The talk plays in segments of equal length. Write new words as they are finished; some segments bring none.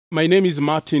My name is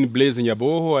Martin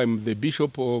Nyaboho. I'm the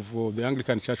Bishop of the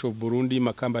Anglican Church of Burundi,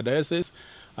 Makamba Diocese.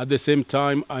 At the same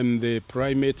time, I'm the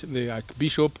Primate, the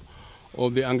Archbishop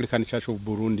of the Anglican Church of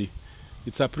Burundi.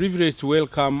 It's a privilege to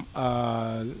welcome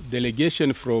a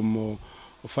delegation from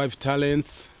 5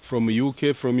 Talents, from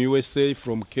UK, from USA,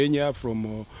 from Kenya,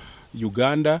 from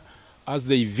Uganda, as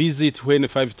they visit when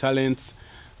 5 Talents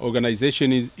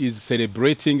organization is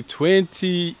celebrating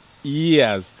 20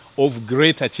 years of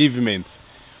great achievements.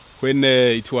 When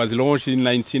it was launched in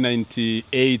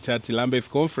 1998 at the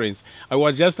Lambeth Conference, I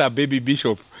was just a baby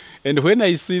bishop. And when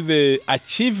I see the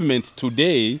achievement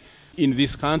today in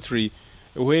this country,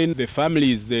 when the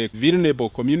families, the vulnerable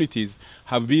communities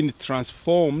have been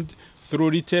transformed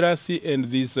through literacy and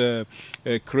these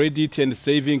credit and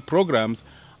saving programs,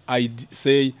 I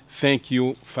say thank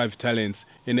you, 5 Talents,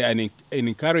 and I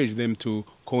encourage them to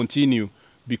continue,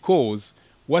 because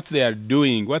what they are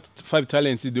doing, what 5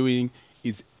 Talents is doing,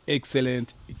 is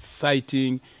excellent,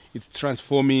 exciting, it's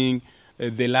transforming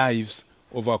the lives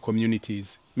of our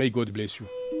communities. May God bless you.